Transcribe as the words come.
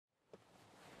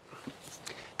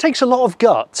takes a lot of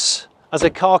guts as a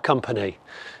car company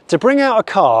to bring out a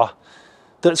car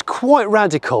that's quite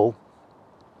radical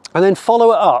and then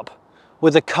follow it up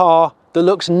with a car that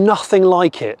looks nothing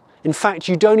like it. In fact,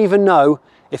 you don't even know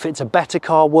if it's a better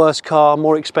car, worse car,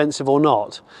 more expensive or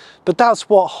not. But that's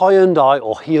what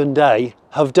Hyundai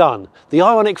have done. The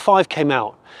IONIQ 5 came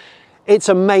out. It's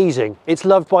amazing. It's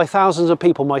loved by thousands of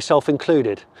people, myself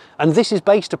included. And this is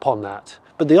based upon that.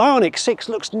 But the IONIQ 6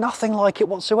 looks nothing like it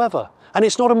whatsoever. And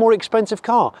it's not a more expensive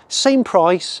car. Same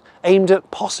price, aimed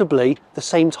at possibly the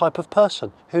same type of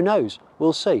person. Who knows?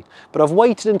 We'll see. But I've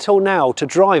waited until now to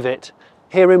drive it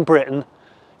here in Britain,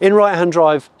 in right-hand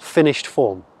drive, finished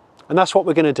form. And that's what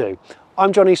we're going to do.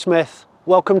 I'm Jonny Smith.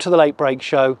 Welcome to the Late Break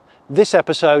Show. This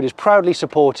episode is proudly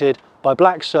supported by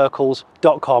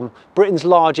blackcircles.com, Britain's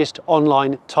largest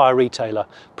online tyre retailer,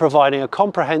 providing a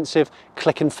comprehensive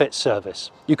click and fit service.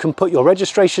 You can put your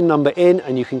registration number in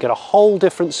and you can get a whole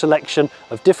different selection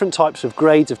of different types of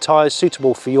grades of tyres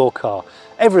suitable for your car.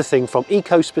 Everything from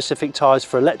eco-specific tyres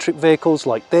for electric vehicles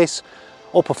like this,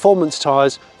 or performance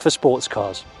tyres for sports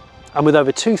cars. And with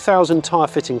over 2,000 tyre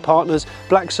fitting partners,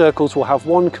 Black Circles will have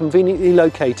one conveniently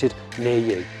located near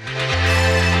you.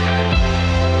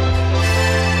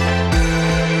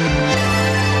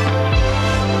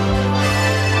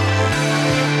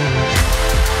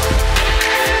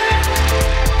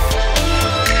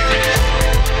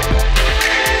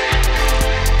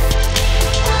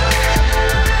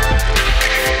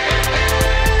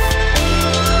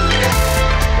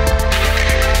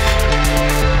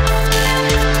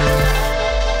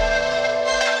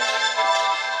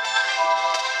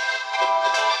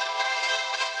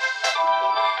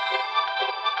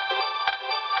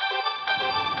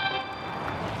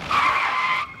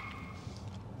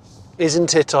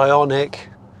 Isn't it ionic,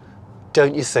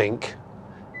 don't you think?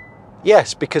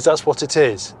 Yes, because that's what it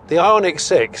is. The IONIQ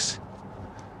 6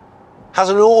 has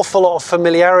an awful lot of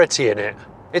familiarity in it.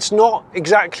 It's not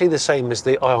exactly the same as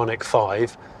the IONIQ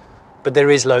 5, but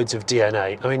there is loads of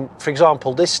DNA. I mean, for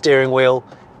example, this steering wheel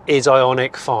is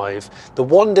IONIQ 5. The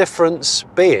one difference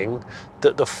being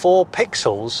that the 4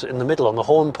 pixels in the middle on the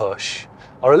horn push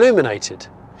are illuminated.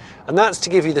 And that's to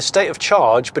give you the state of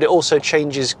charge, but it also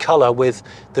changes colour with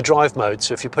the drive mode.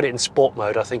 So if you put it in sport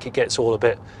mode, I think it gets all a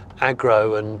bit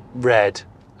aggro and red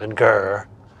and grrr.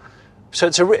 So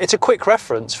it's a quick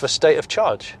reference for state of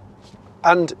charge.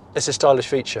 And it's a stylish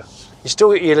feature. You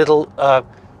still get your little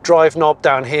drive knob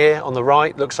down here on the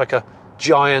right. Looks like a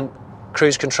giant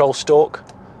cruise control stalk.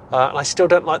 And I still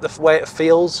don't like the way it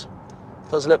feels.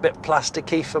 Feels a little bit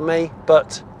plasticky for me,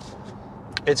 but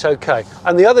it's okay.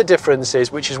 And the other difference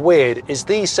is, which is weird, is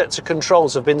these sets of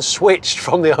controls have been switched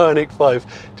from the IONIQ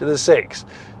 5 to the 6.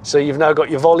 So you've now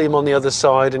got your volume on the other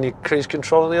side and your cruise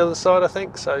control on the other side, I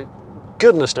think. So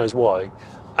goodness knows why.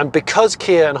 And because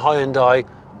Kia and Hyundai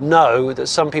know that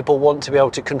some people want to be able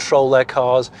to control their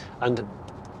cars and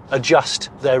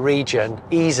adjust their regen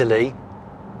easily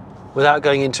without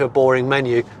going into a boring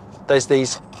menu, there's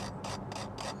these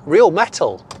real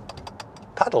metal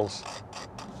paddles.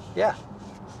 Yeah.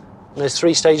 And there's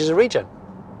 3 stages of regen.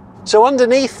 So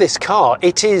underneath this car,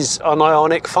 it is an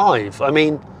IONIQ 5. I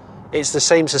mean, it's the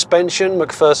same suspension,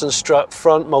 McPherson strut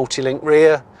front, multi-link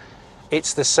rear.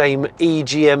 It's the same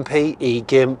eGMP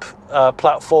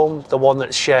platform, the one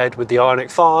that's shared with the IONIQ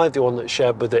 5, the one that's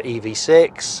shared with the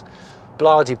EV6,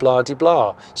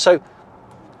 blah-de-blah-de-blah. So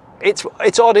it's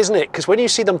odd, isn't it? Because when you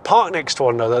see them parked next to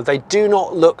one another, they do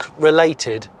not look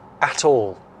related at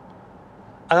all.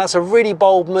 And that's a really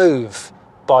bold move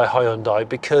by Hyundai,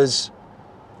 because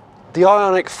the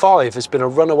IONIQ 5 has been a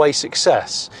runaway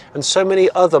success, and so many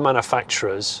other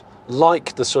manufacturers,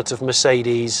 like the sort of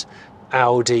Mercedes,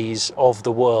 Audis of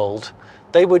the world,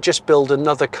 they would just build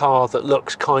another car that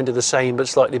looks kind of the same but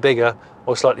slightly bigger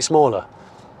or slightly smaller.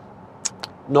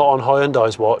 Not on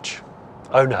Hyundai's watch.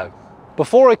 Oh no.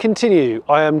 Before I continue,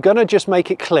 I am going to just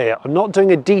make it clear, I'm not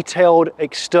doing a detailed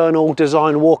external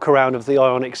design walk around of the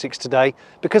IONIQ 6 today,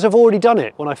 because I've already done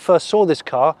it. When I first saw this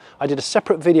car, I did a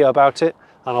separate video about it,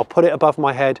 and I'll put it above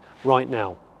my head right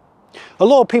now. A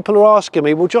lot of people are asking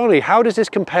me, well Jonny, how does this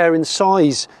compare in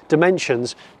size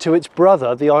dimensions to its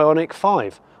brother, the IONIQ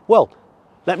 5? Well,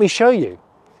 let me show you.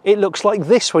 It looks like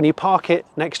this when you park it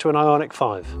next to an IONIQ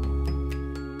 5.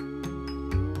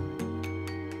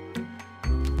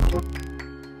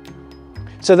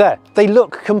 So there, they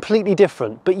look completely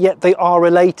different, but yet they are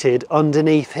related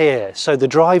underneath here. So the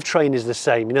drivetrain is the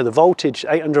same, you know, the voltage,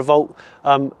 800 volt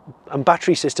and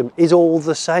battery system is all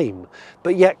the same,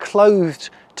 but yet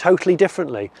clothed totally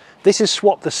differently. This is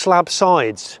swapped the slab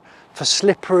sides for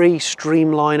slippery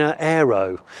streamliner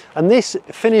aero. And this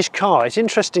finished car, it's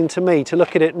interesting to me to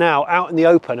look at it now out in the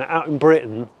open, out in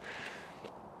Britain.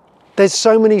 There's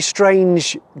so many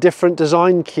strange different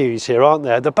design cues here, aren't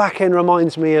there? The back end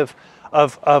reminds me of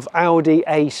Audi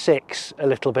A6 a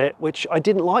little bit, which I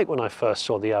didn't like when I first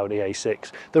saw the Audi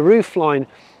A6. The roofline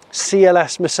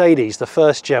CLS Mercedes, the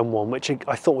first gen one, which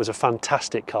I thought was a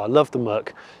fantastic car. I love the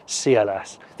Merc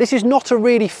CLS. This is not a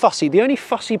really fussy, the only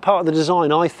fussy part of the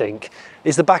design I think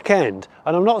is the back end.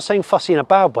 And I'm not saying fussy in a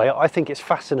bad way, I think it's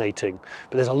fascinating,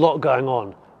 but there's a lot going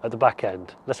on at the back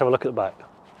end. Let's have a look at the back.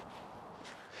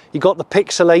 You got the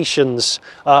pixelations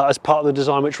as part of the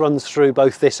design, which runs through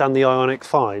both this and the IONIQ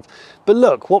 5. But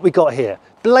look what we got here,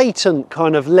 blatant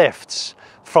kind of lifts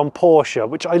from Porsche,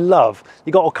 which I love.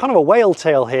 You got a kind of a whale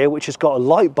tail here, which has got a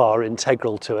light bar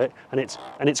integral to it, and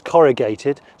it's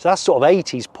corrugated. So that's sort of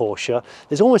 80s Porsche.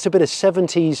 There's almost a bit of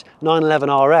 70s 911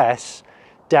 RS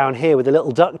down here with a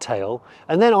little ducktail,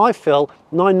 and then I feel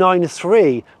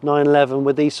 993 911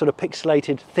 with these sort of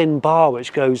pixelated thin bar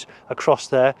which goes across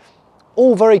there.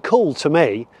 All very cool to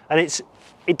me, and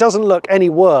it doesn't look any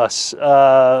worse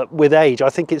with age. I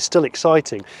think it's still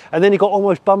exciting. And then you've got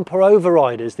almost bumper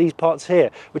overriders, these parts here,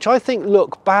 which I think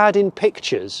look bad in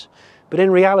pictures, but in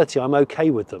reality I'm okay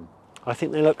with them. I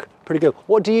think they look pretty good.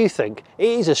 What do you think? It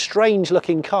is a strange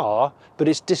looking car, but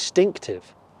it's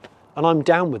distinctive, and I'm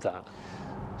down with that.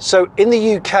 So in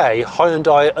the UK,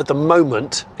 Hyundai at the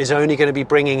moment is only going to be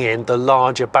bringing in the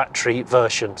larger battery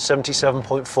version,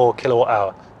 77.4 kilowatt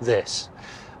hour, this.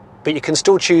 But you can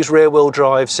still choose rear wheel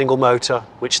drive, single motor,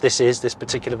 which this is, this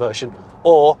particular version,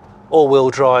 or all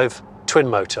wheel drive, twin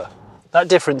motor. That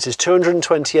difference is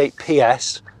 228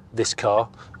 PS, this car,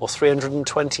 or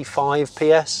 325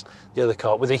 PS, the other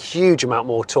car, with a huge amount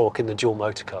more torque in the dual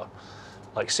motor car,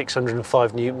 like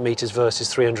 605 Newton meters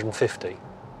versus 350.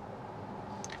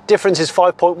 Difference is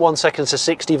 5.1 seconds to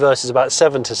 60 versus about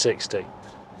 7 to 60.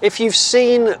 If you've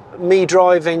seen me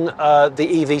driving the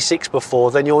EV6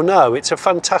 before, then you'll know it's a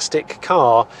fantastic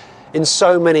car in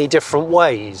so many different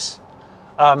ways.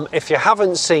 If you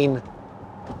haven't seen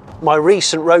my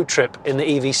recent road trip in the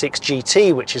EV6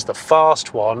 GT, which is the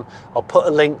fast one, I'll put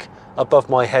a link above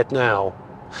my head now.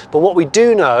 But what we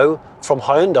do know from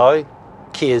Hyundai,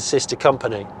 Kia's sister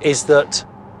company, is that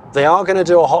they are going to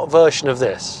do a hot version of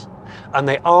this. And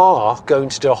they are going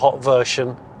to do a hot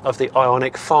version of the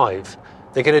IONIQ 5.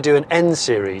 They're going to do an N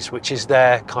series, which is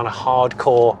their kind of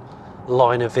hardcore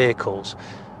line of vehicles.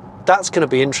 That's going to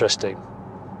be interesting.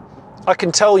 I can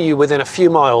tell you within a few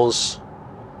miles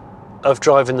of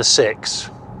driving the 6,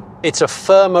 it's a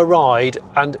firmer ride,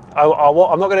 and I'm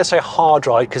not going to say hard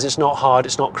ride because it's not hard,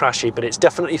 it's not crashy, but it's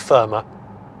definitely firmer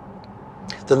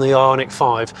than the IONIQ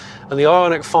 5. And the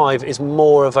IONIQ 5 is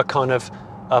more of a kind of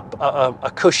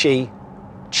a cushy,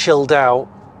 chilled out,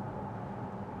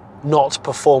 not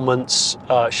performance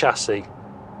chassis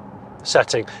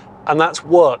setting, and that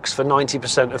works for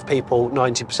 90% of people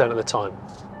 90% of the time.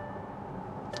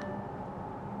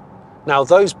 Now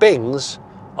those bings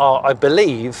are, I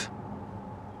believe,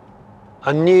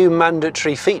 a new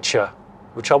mandatory feature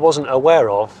which I wasn't aware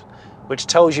of, which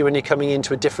tells you when you're coming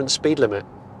into a different speed limit.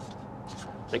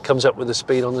 It comes up with the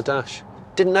speed on the dash.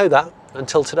 Didn't know that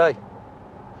until today.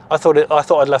 I thought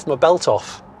I'd left my belt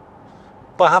off,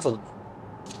 but I haven't,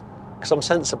 because I'm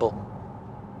sensible.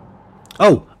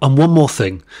 Oh, and one more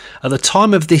thing. At the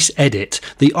time of this edit,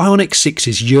 the IONIQ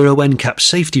 6's Euro NCAP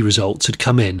safety results had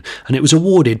come in, and it was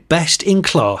awarded best in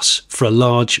class for a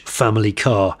large family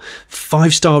car.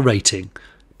 5-star rating.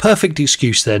 Perfect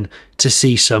excuse then to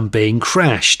see some being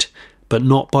crashed, but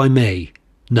not by me.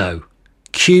 No.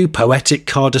 Cue poetic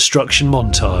car destruction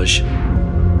montage.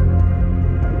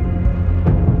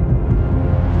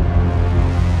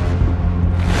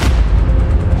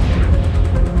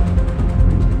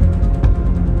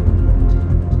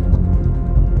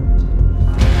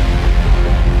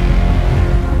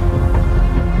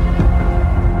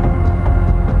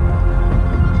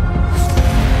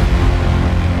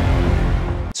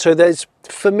 So there's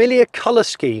familiar colour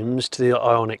schemes to the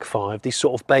IONIQ 5, these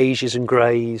sort of beiges and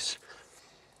greys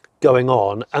going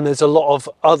on, and there's a lot of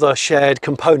other shared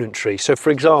componentry. So for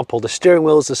example, the steering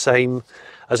wheel is the same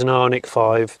as an IONIQ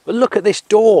 5, but look at this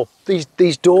door,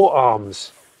 these door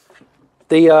arms.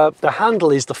 The handle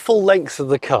is the full length of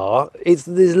the car. It's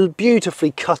this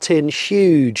beautifully cut in,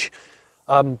 huge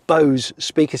Bose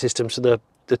speaker system, so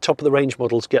the top of the range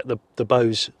models get the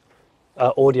Bose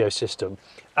audio system.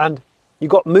 And you've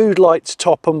got mood lights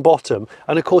top and bottom,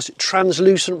 and of course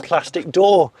translucent plastic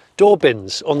door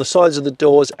bins on the sides of the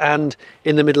doors and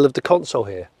in the middle of the console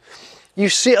here. You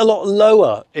sit a lot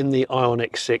lower in the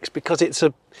IONIQ 6 because it's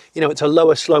a, you know, it's a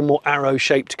lower, slow, more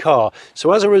arrow-shaped car.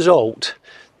 So as a result,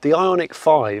 the IONIQ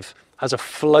 5 has a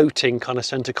floating kind of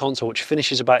center console which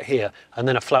finishes about here and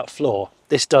then a flat floor.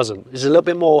 This doesn't. It's a little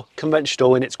bit more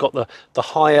conventional, and it's got the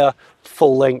higher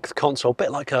full-length console, a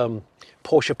bit like a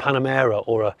Porsche Panamera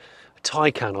or a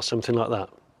Taycan or something like that.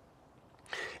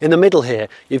 In the middle here,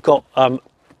 you've got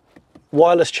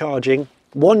wireless charging,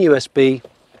 one USB,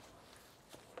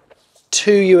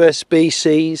 two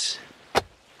USB-Cs,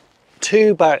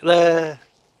 two back there,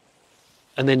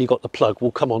 and then you've got the plug.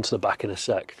 We'll come on to the back in a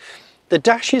sec. The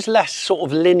dash is less sort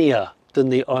of linear than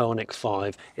the IONIQ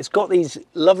 5. It's got these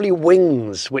lovely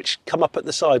wings which come up at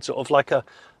the side, sort of like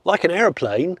an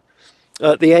aeroplane.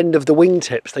 At the end of the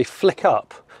wingtips, they flick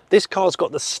up. This car's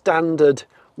got the standard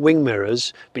wing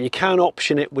mirrors, but you can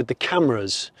option it with the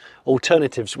cameras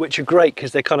alternatives, which are great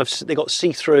because they got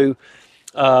see-through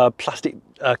plastic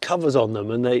covers on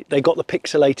them, and they got the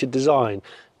pixelated design.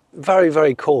 Very,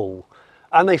 very cool.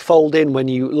 And they fold in when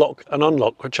you lock and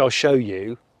unlock, which I'll show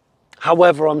you.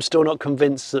 However, I'm still not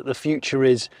convinced that the future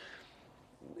is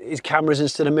cameras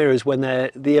instead of mirrors when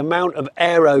the amount of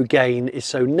aero gain is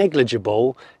so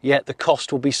negligible, yet the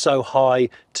cost will be so high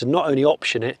to not only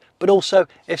option it, but also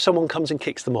if someone comes and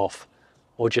kicks them off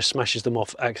or just smashes them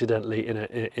off accidentally in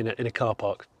a car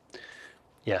park.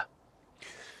 Yeah.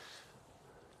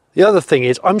 The other thing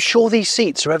is, I'm sure these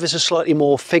seats are ever so slightly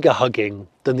more figure hugging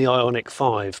than the IONIQ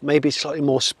 5. Maybe slightly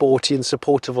more sporty and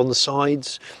supportive on the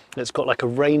sides. It's got like a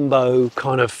rainbow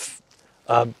kind of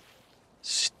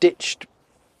stitched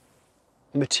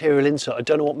material inside. I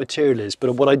don't know what material it is,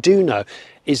 but what I do know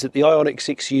is that the IONIQ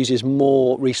 6 uses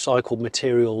more recycled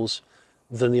materials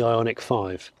than the IONIQ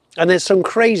 5. And there's some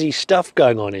crazy stuff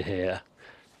going on in here.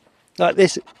 Like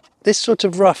this sort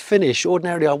of rough finish,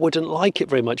 ordinarily I wouldn't like it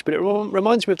very much, but it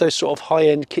reminds me of those sort of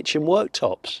high-end kitchen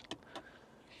worktops.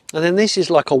 And then this is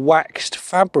like a waxed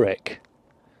fabric.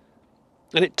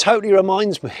 And it totally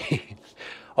reminds me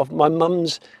of my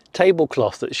mum's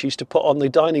tablecloth that she used to put on the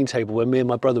dining table when me and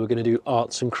my brother were going to do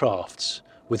arts and crafts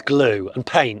with glue and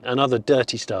paint and other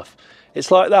dirty stuff.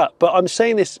 It's like that, but I'm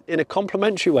saying this in a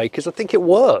complimentary way because I think it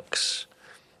works.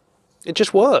 It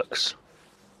just works.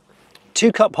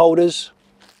 2 cup holders,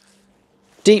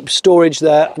 deep storage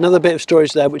there, another bit of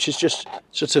storage there, which is just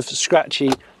sort of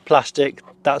scratchy plastic.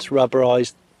 That's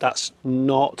rubberized, that's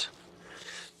not.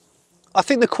 I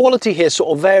think the quality here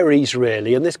sort of varies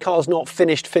really, and this car's not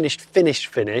finished,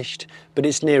 but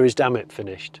it's near as damn it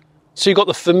finished. So you've got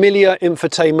the familiar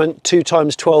infotainment,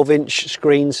 2x 12-inch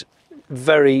screens,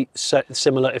 very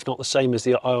similar, if not the same as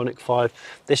the IONIQ 5.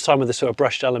 This time with the sort of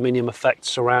brushed aluminium effect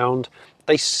surround.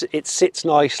 It sits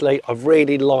nicely. I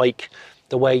really like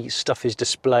the way stuff is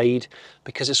displayed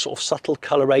because it's sort of subtle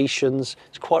colorations.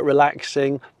 It's quite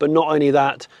relaxing, but not only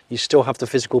that, you still have the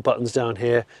physical buttons down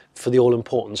here for the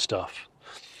all-important stuff.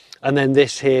 And then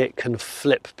this here can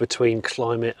flip between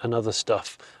climate and other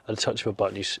stuff at a touch of a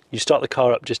button. You start the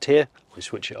car up just here, we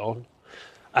switch it on.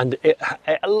 And it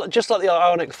just like the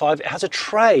IONIQ 5, it has a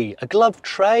tray, a glove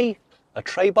tray, a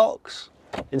tray box.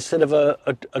 Instead of a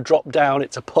drop down,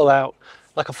 it's a pull out,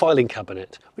 like a filing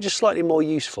cabinet, which is slightly more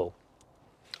useful.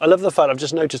 I love the fact, I've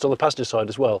just noticed on the passenger side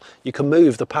as well, you can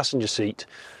move the passenger seat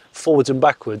forwards and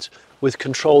backwards with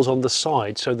controls on the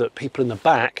side so that people in the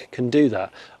back can do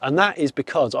that. And that is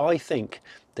because I think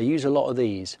they use a lot of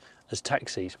these as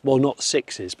taxis. Well, not the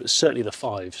 6s, but certainly the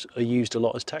 5s are used a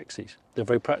lot as taxis. They're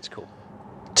very practical.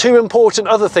 2 important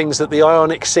other things that the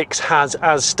IONIQ 6 has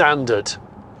as standard.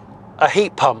 A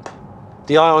heat pump.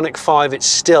 The IONIQ 5, it's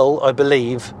still, I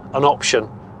believe, an option.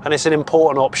 And it's an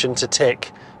important option to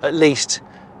tick, at least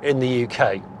in the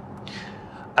UK.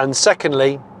 And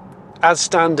secondly, as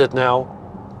standard now,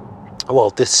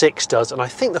 well, the 6 does, and I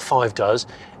think the 5 does,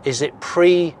 is it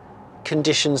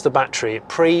pre-conditions the battery. It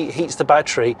preheats the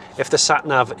battery if the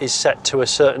sat-nav is set to a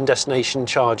certain destination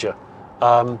charger.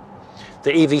 The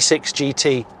EV6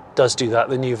 GT does do that,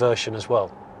 the new version as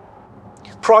well.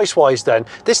 Price-wise then,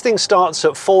 this thing starts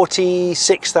at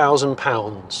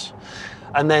 £46,000.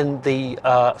 And then the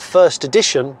first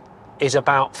edition is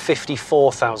about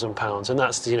 £54,000, and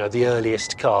that's, you know, the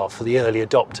earliest car for the early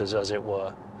adopters, as it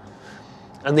were.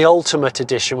 And the Ultimate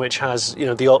edition, which has, you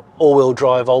know, the all-wheel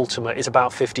drive Ultimate, is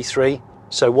about 53.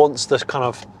 So once the kind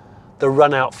of the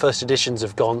run-out first editions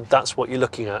have gone, that's what you're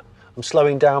looking at. I'm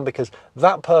slowing down because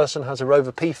that person has a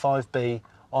Rover P5B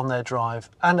on their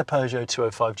drive and a Peugeot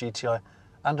 205 GTI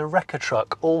and a wrecker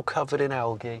truck all covered in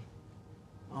algae.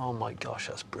 Oh my gosh,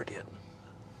 that's brilliant.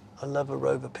 I love a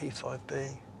Rover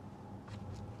P5B.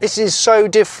 This is so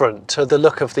different to the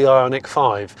look of the IONIQ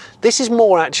 5. This is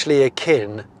more actually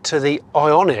akin to the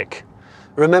IONIQ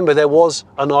Remember, there was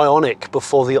an IONIQ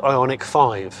before the IONIQ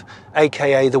 5,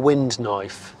 aka the wind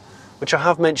knife, which I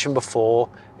have mentioned before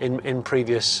in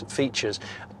previous features.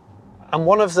 And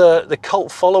one of the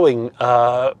cult following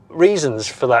reasons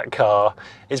for that car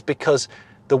is because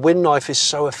the wind knife is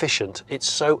so efficient. It's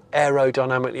so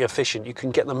aerodynamically efficient. You can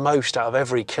get the most out of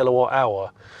every kilowatt hour.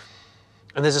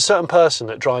 And there's a certain person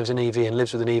that drives an EV and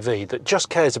lives with an EV that just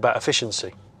cares about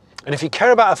efficiency. And if you care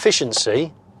about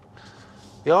efficiency,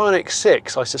 the IONIQ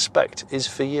 6, I suspect, is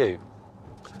for you.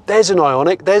 There's an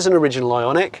IONIQ, there's an original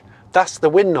IONIQ. That's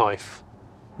the wind knife.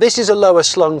 This is a lower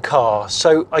slung car,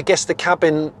 so I guess the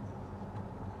cabin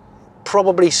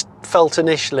probably felt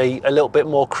initially a little bit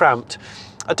more cramped.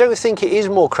 I don't think it is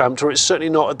more cramped, or it's certainly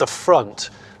not at the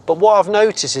front. But what I've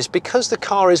noticed is because the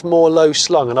car is more low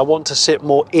slung and I want to sit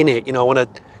more in it, you know, I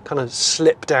want to kind of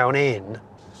slip down in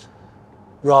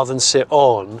rather than sit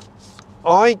on,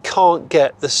 I can't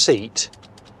get the seat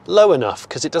low enough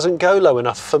because it doesn't go low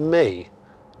enough for me.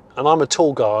 And I'm a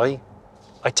tall guy.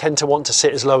 I tend to want to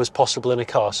sit as low as possible in a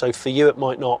car. So for you, it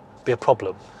might not be a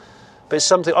problem. But it's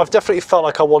something I've definitely felt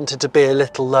like I wanted to be a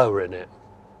little lower in it.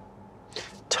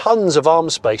 Tons of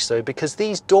arm space though, because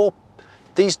these door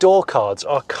cards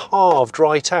are carved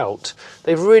right out.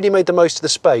 They've really made the most of the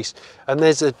space. And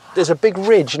there's a big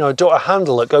ridge, you know, a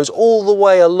handle that goes all the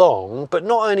way along. But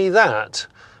not only that,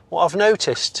 what I've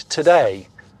noticed today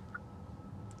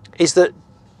is that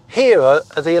here are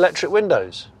the electric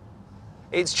windows.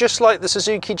 It's just like the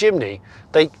Suzuki Jimny.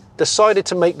 They decided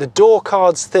to make the door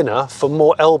cards thinner for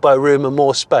more elbow room and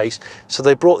more space, so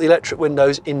they brought the electric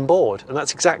windows inboard, and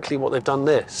that's exactly what they've done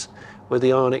this with the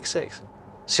IONIQ 6.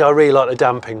 See, I really like the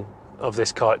damping of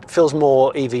this car. It feels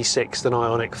more EV6 than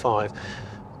IONIQ 5,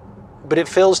 but it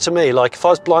feels to me like if I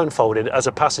was blindfolded as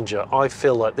a passenger, I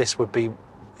feel like this would be,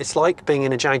 it's like being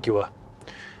in a Jaguar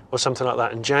or something like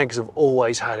that, and Jags have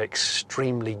always had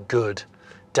extremely good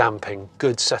damping,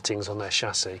 good settings on their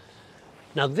chassis.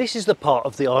 Now this is the part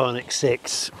of the IONIQ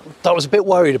 6 that I was a bit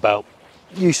worried about.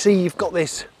 You see you've got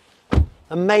this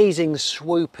amazing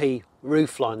swoopy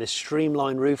roofline, this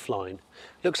streamlined roofline.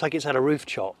 Looks like it's had a roof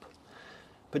chop.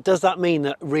 But does that mean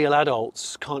that real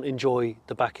adults can't enjoy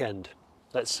the back end?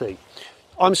 Let's see.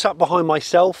 I'm sat behind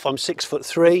myself, I'm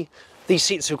 6'3". These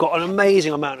seats have got an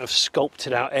amazing amount of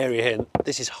sculpted out area here.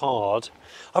 This is hard.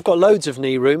 I've got loads of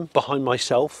knee room behind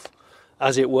myself,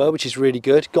 as it were, which is really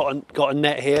good. Got a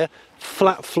net here,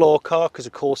 flat floor car, because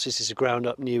of course this is a ground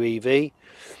up new EV.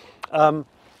 And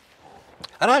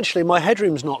actually my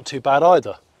headroom's not too bad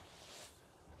either.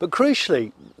 But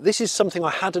crucially, this is something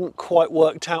I hadn't quite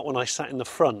worked out when I sat in the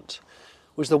front,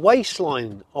 was the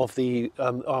waistline of the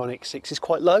IONIQ 6 is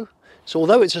quite low. So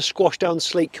although it's a squashed down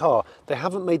sleek car, they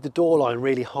haven't made the door line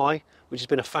really high, which has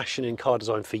been a fashion in car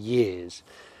design for years.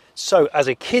 So as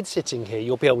a kid sitting here,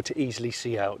 you'll be able to easily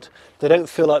see out. They don't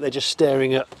feel like they're just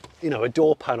staring at, you know, a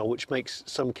door panel, which makes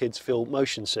some kids feel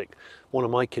motion sick. One of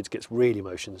my kids gets really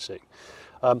motion sick.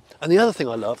 And the other thing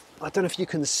I love, I don't know if you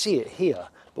can see it here,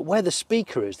 but where the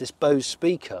speaker is, this Bose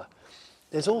speaker,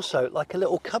 there's also like a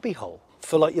little cubby hole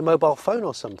for like your mobile phone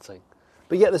or something.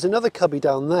 But yet there's another cubby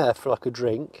down there for like a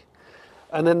drink.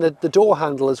 And then the door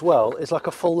handle as well is like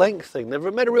a full length thing. They've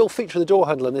made a real feature of the door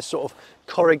handle and this sort of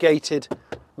corrugated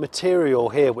material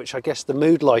here, which I guess the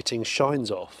mood lighting shines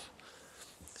off.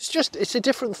 It's a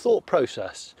different thought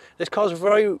process. This car's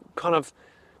very kind of,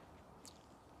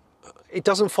 it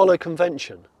doesn't follow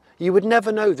convention. You would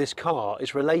never know this car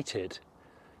is related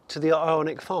to the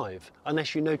IONIQ 5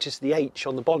 unless you notice the H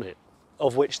on the bonnet,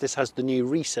 of which this has the new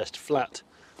recessed flat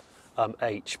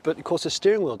H. But of course the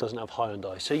steering wheel doesn't have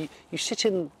Hyundai, so you sit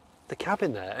in the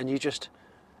cabin there and you just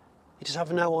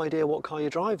have no idea what car you're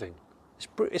driving.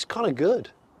 It's kind of good.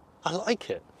 I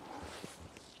like it.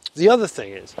 The other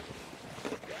thing is,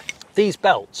 these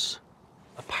belts,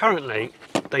 apparently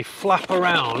they flap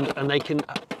around and they can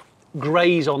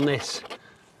graze on this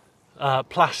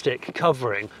plastic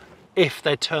covering if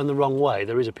they're turned the wrong way.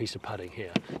 There is a piece of padding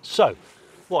here. So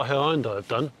what Hyundai have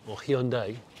done, or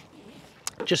Hyundai,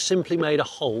 just simply made a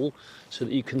hole so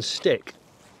that you can stick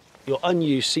your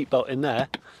unused seatbelt in there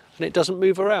and it doesn't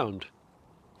move around.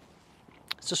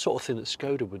 It's the sort of thing that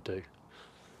Skoda would do.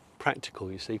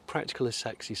 Practical, you see. Practical is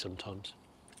sexy sometimes.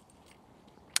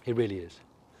 It really is.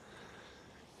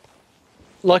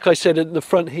 Like I said at the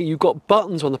front here, you've got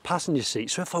buttons on the passenger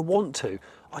seat, so if I want to,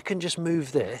 I can just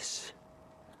move this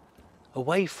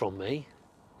away from me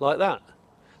like that.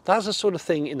 That's the sort of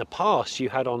thing in the past you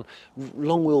had on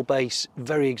long wheelbase,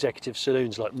 very executive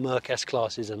saloons like Merc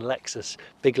S-Classes and Lexus,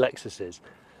 big Lexuses.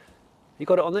 You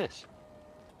got it on this.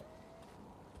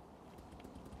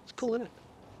 It's cool, isn't it?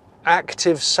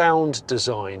 Active sound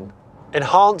design.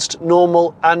 Enhanced,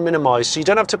 normal and minimised. So you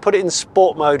don't have to put it in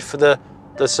sport mode for the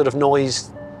sort of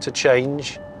noise to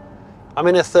change. I'm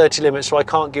in a 30 limit, so I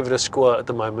can't give it a squirt at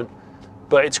the moment.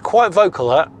 But it's quite vocal,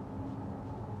 that.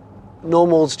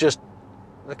 Normal's just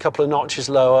a couple of notches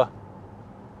lower.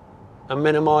 And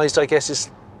minimised, I guess,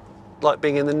 is like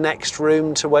being in the next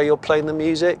room to where you're playing the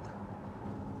music.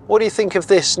 What do you think of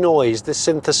this noise, the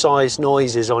synthesised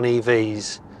noises on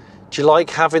EVs? Do you like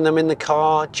having them in the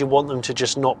car? Do you want them to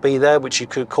just not be there, which you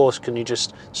could, of course, can you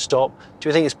just stop? Do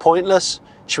you think it's pointless?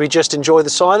 Should we just enjoy the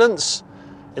silence?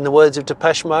 In the words of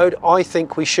Depeche Mode, I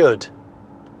think we should.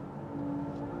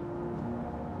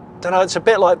 Don't know, it's a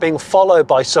bit like being followed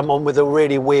by someone with a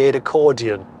really weird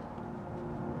accordion.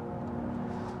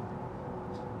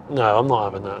 No, I'm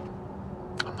not having that.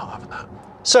 I'm not having that.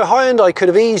 So Hyundai could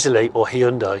have easily, or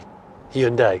Hyundai,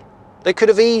 they could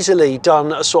have easily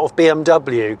done a sort of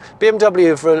BMW. BMW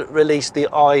have released the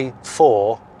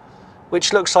i4,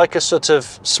 which looks like a sort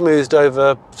of smoothed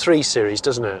over 3 Series,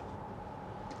 doesn't it?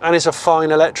 And it's a fine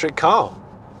electric car.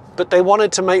 But they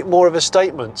wanted to make more of a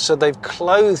statement, so they've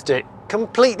clothed it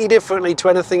completely differently to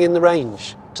anything in the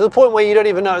range, to the point where you don't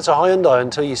even know it's a Hyundai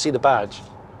until you see the badge.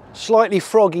 Slightly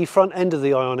froggy front end of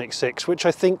the IONIQ 6, which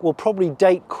I think will probably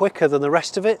date quicker than the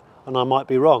rest of it, and I might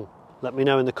be wrong. Let me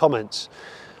know in the comments.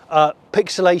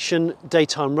 Pixelation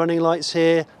daytime running lights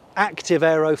here, active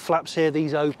aero flaps here.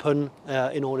 These open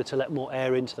in order to let more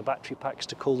air into the battery packs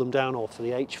to cool them down, or for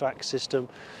the HVAC system.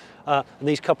 And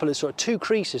these couple of sort of 2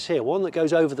 creases here, one that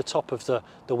goes over the top of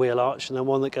the wheel arch, and then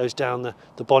one that goes down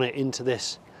the bonnet into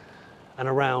this and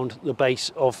around the base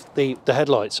of the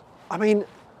headlights. I mean,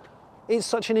 it's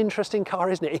such an interesting car,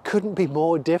 isn't it? It couldn't be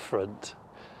more different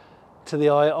to the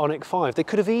IONIQ 5. They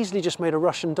could have easily just made a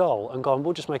Russian doll and gone,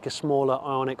 we'll just make a smaller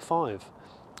IONIQ 5,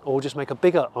 or we'll just make a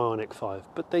bigger IONIQ 5.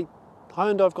 But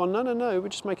Hyundai have gone, no, we'll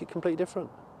just make it completely different.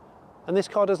 And this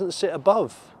car doesn't sit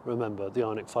above, remember, the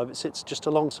IONIQ 5, it sits just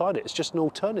alongside it. It's just an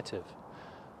alternative.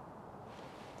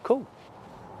 Cool.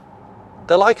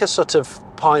 They're like a sort of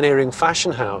pioneering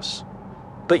fashion house,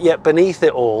 but yet beneath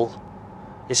it all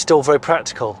is still very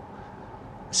practical.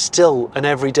 Still an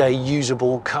everyday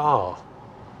usable car.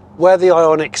 Where the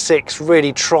IONIQ 6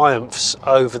 really triumphs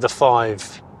over the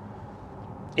 5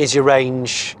 is your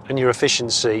range and your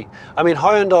efficiency. I mean,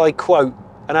 Hyundai quote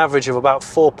an average of about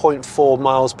 4.4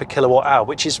 miles per kilowatt hour,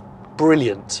 which is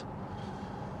brilliant.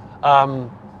 And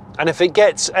if it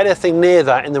gets anything near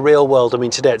that in the real world, I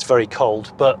mean, today it's very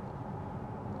cold, but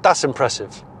that's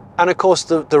impressive. And of course,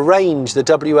 the range, the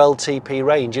WLTP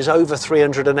range, is over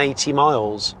 380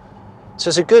 miles. So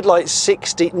it's a good like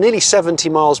 60, nearly 70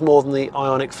 miles more than the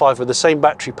IONIQ 5 with the same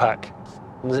battery pack,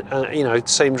 you know,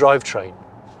 same drivetrain.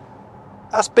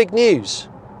 That's big news.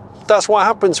 That's what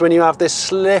happens when you have this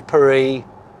slippery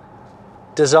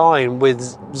design with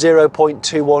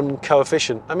 0.21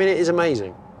 coefficient. I mean, it is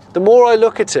amazing. The more I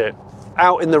look at it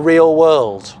out in the real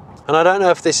world, and I don't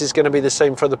know if this is going to be the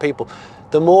same for other people,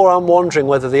 the more I'm wondering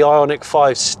whether the IONIQ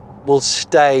 5 will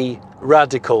stay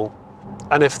radical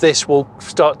and if this will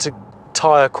start to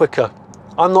tire quicker.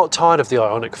 I'm not tired of the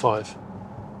IONIQ 5.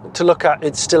 To look at,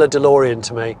 it's still a DeLorean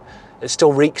to me. It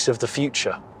still reeks of the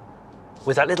future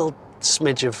with that little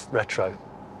smidge of retro.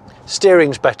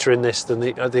 Steering's better in this than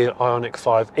the IONIQ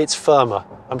 5. It's firmer.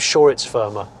 I'm sure it's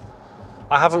firmer.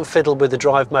 I haven't fiddled with the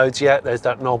drive modes yet. There's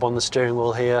that knob on the steering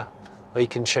wheel here where you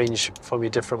can change from your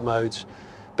different modes.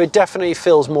 But it definitely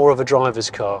feels more of a driver's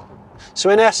car. So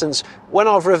in essence, when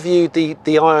I've reviewed the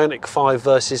IONIQ 5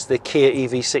 versus the Kia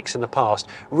EV6 in the past,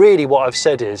 really what I've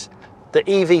said is the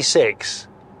EV6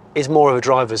 is more of a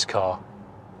driver's car.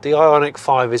 The IONIQ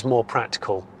 5 is more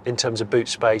practical in terms of boot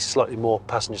space, slightly more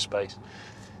passenger space.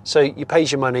 So you pay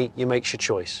your money, you make your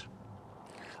choice.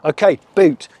 Okay,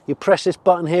 boot. You press this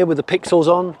button here with the pixels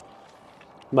on.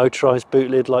 Motorised boot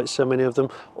lid like so many of them.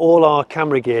 All our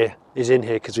camera gear is in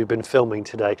here because we've been filming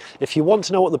today. If you want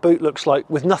to know what the boot looks like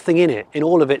with nothing in it, in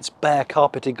all of its bare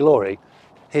carpeted glory,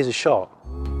 here's a shot.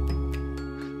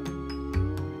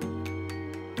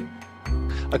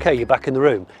 Okay, you're back in the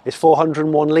room. It's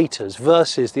 401 litres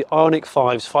versus the IONIQ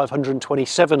 5's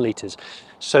 527 litres.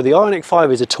 So the IONIQ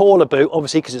 5 is a taller boot,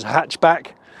 obviously because it's a hatchback.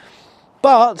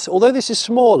 But although this is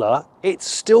smaller, it's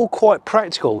still quite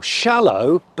practical.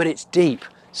 Shallow, but it's deep.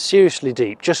 Seriously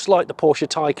deep, just like the Porsche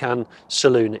Taycan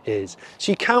saloon is.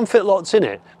 So you can fit lots in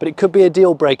it, but it could be a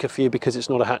deal breaker for you because it's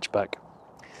not a hatchback.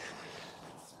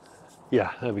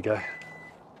 Yeah, there we go.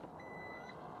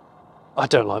 I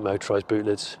don't like motorised boot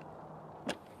lids.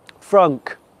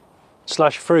 Frunk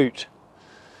 / fruit.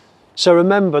 So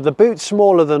remember, the boot's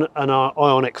smaller than an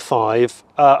IONIQ 5,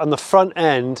 and the front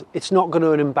end, it's not going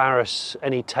to embarrass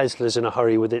any Teslas in a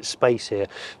hurry with its space here.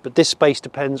 But this space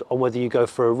depends on whether you go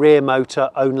for a rear motor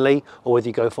only or whether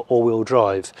you go for all-wheel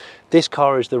drive. This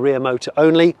car is the rear motor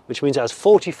only, which means it has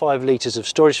 45 litres of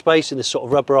storage space in this sort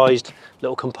of rubberised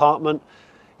little compartment.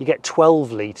 You get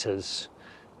 12 litres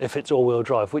if it's all-wheel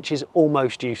drive, which is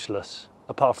almost useless,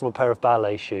 apart from a pair of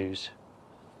ballet shoes.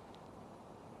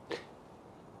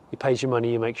 You pays your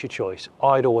money, you make your choice.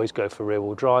 I'd always go for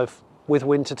rear-wheel drive with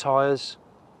winter tyres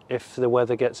if the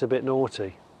weather gets a bit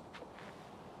naughty.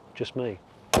 Just me.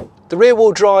 The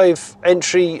rear-wheel drive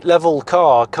entry-level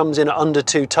car comes in at under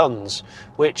 2 tonnes,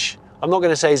 which I'm not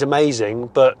going to say is amazing,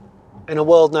 but in a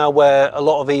world now where a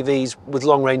lot of EVs with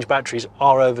long-range batteries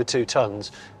are over 2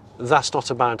 tonnes, that's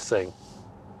not a bad thing.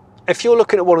 If you're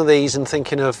looking at one of these and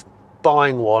thinking of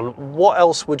buying one, what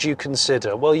else would you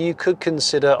consider? Well, you could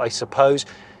consider, I suppose,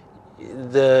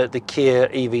 the Kia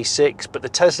EV6, but the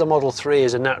Tesla Model 3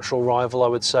 is a natural rival, I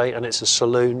would say, and it's a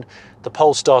saloon. The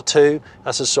Polestar 2,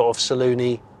 that's a sort of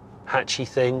saloony, hatchy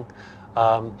thing.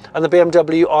 And the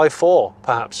BMW i4,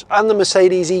 perhaps, and the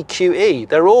Mercedes EQE.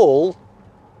 They're all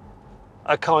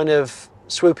a kind of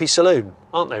swoopy saloon,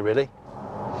 aren't they, really?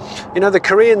 You know, the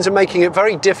Koreans are making it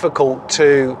very difficult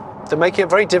they're making it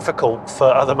very difficult for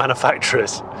other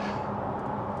manufacturers,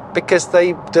 because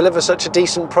they deliver such a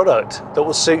decent product that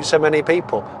will suit so many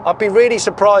people. I'd be really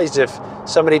surprised if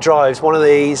somebody drives one of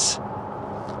these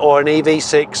or an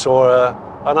EV6 or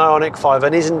an IONIQ 5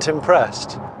 and isn't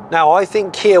impressed. Now, I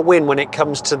think Kia win when it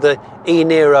comes to the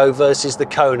e-Niro versus the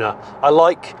Kona. I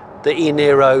like the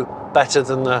e-Niro better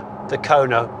than the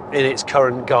Kona in its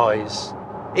current guise.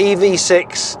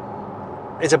 EV6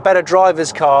 is a better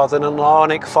driver's car than an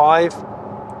IONIQ 5.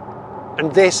 And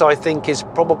this, I think, is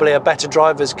probably a better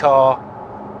driver's car.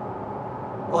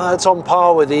 Well, it's on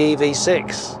par with the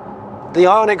EV6. The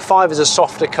IONIQ 5 is a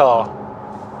softer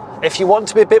car. If you want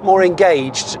to be a bit more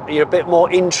engaged, you're a bit more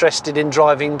interested in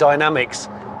driving dynamics,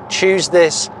 choose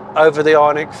this over the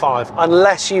IONIQ 5,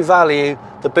 unless you value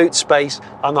the boot space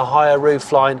and the higher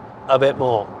roofline a bit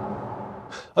more.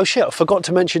 Oh shit, I forgot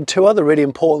to mention 2 other really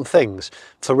important things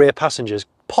for rear passengers,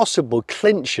 possible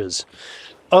clinchers.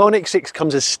 IONIQ 6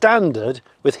 comes as standard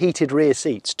with heated rear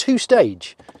seats,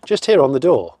 2-stage, just here on the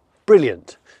door.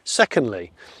 Brilliant.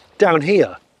 Secondly, down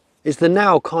here is the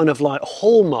now kind of like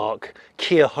hallmark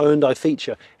Kia Hyundai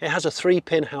feature. It has a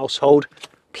 3-pin household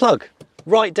plug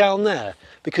right down there,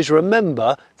 because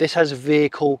remember, this has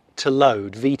vehicle to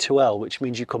load, V2L, which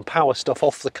means you can power stuff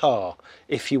off the car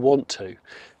if you want to.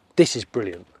 This is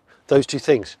brilliant. Those 2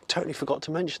 things, totally forgot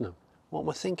to mention them. What am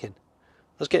I thinking?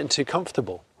 I was getting too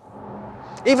comfortable.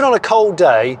 Even on a cold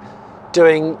day,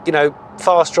 doing, you know,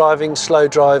 fast driving, slow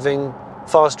driving,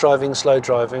 fast driving, slow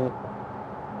driving,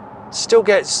 still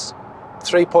gets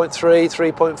 3.3,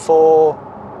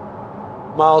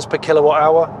 3.4 miles per kilowatt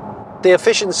hour. The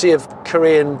efficiency of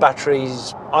Korean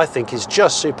batteries, I think, is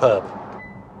just superb.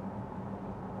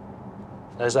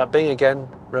 There's that bing again,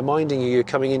 reminding you you're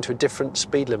coming into a different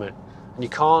speed limit, and you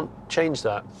can't change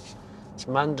that. It's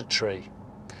mandatory,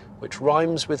 which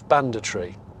rhymes with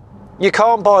banditory. You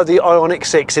can't buy the IONIQ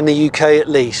 6 in the UK, at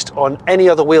least, on any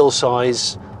other wheel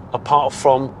size apart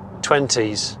from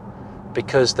 20s,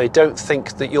 because they don't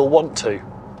think that you'll want to.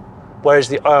 Whereas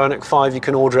the IONIQ 5, you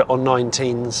can order it on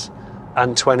 19s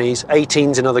and 20s,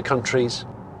 18s in other countries.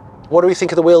 What do we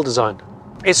think of the wheel design?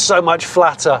 It's so much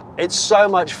flatter. It's so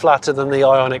much flatter than the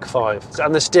IONIQ 5.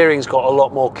 And the steering's got a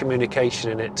lot more communication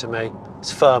in it to me.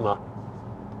 It's firmer.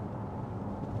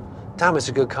 Damn, it's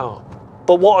a good car.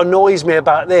 But what annoys me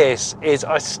about this is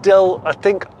I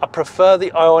think I prefer the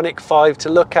IONIQ 5 to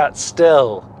look at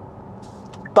still.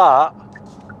 But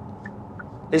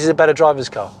this is a better driver's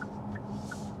car.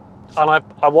 And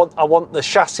I want the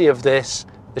chassis of this,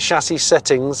 the chassis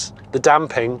settings, the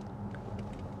damping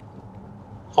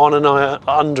on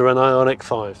under an IONIQ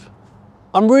 5.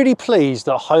 I'm really pleased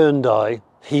that Hyundai,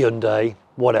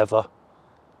 whatever,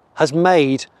 has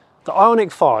made the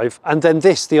IONIQ 5 and then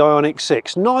this, the IONIQ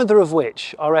 6, neither of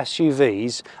which are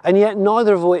SUVs, and yet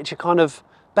neither of which are kind of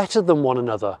better than one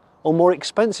another or more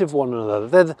expensive than one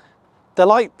another. They're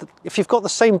like, if you've got the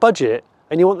same budget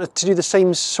and you want to do the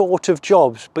same sort of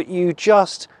jobs, but you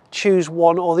just choose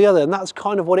one or the other, and that's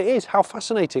kind of what it is. How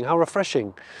fascinating, how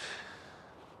refreshing.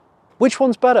 Which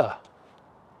one's better?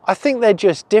 I think they're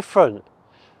just different.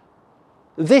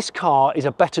 This car is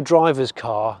a better driver's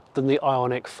car than the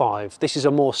IONIQ 5. This is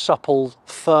a more supple,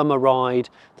 firmer ride.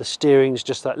 The steering's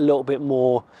just that little bit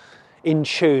more in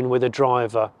tune with the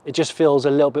driver. It just feels a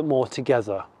little bit more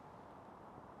together.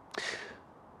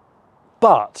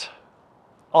 But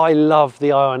I love the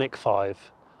IONIQ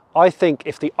 5. I think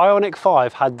if the IONIQ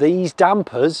 5 had these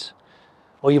dampers,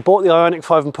 or you bought the IONIQ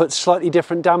 5 and put slightly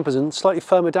different dampers and slightly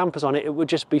firmer dampers on it, it would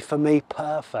just be, for me,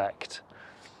 perfect.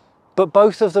 But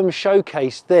both of them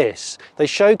showcase this. They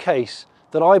showcase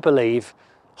that I believe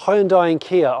Hyundai and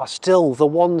Kia are still the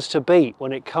ones to beat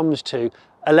when it comes to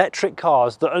electric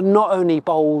cars that are not only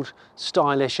bold,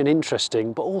 stylish and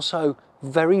interesting, but also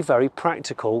very, very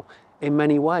practical in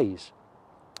many ways.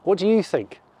 What do you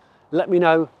think? Let me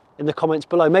know in the comments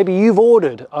below. Maybe you've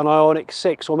ordered an IONIQ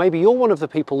 6, or maybe you're one of the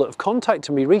people that have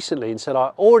contacted me recently and said, I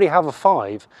already have a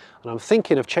 5 and I'm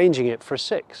thinking of changing it for a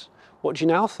 6. What do you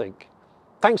now think?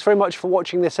 Thanks very much for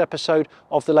watching this episode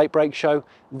of The Late Brake Show.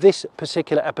 This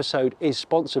particular episode is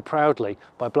sponsored proudly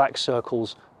by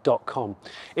blackcircles.com.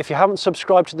 If you haven't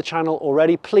subscribed to the channel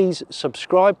already, please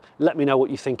subscribe. Let me know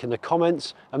what you think in the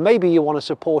comments, and maybe you want to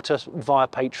support us via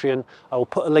Patreon. I will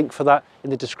put a link for that in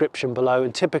the description below,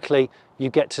 and typically you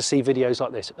get to see videos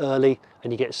like this early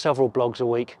and you get several blogs a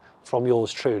week from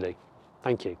yours truly.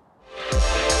 Thank you.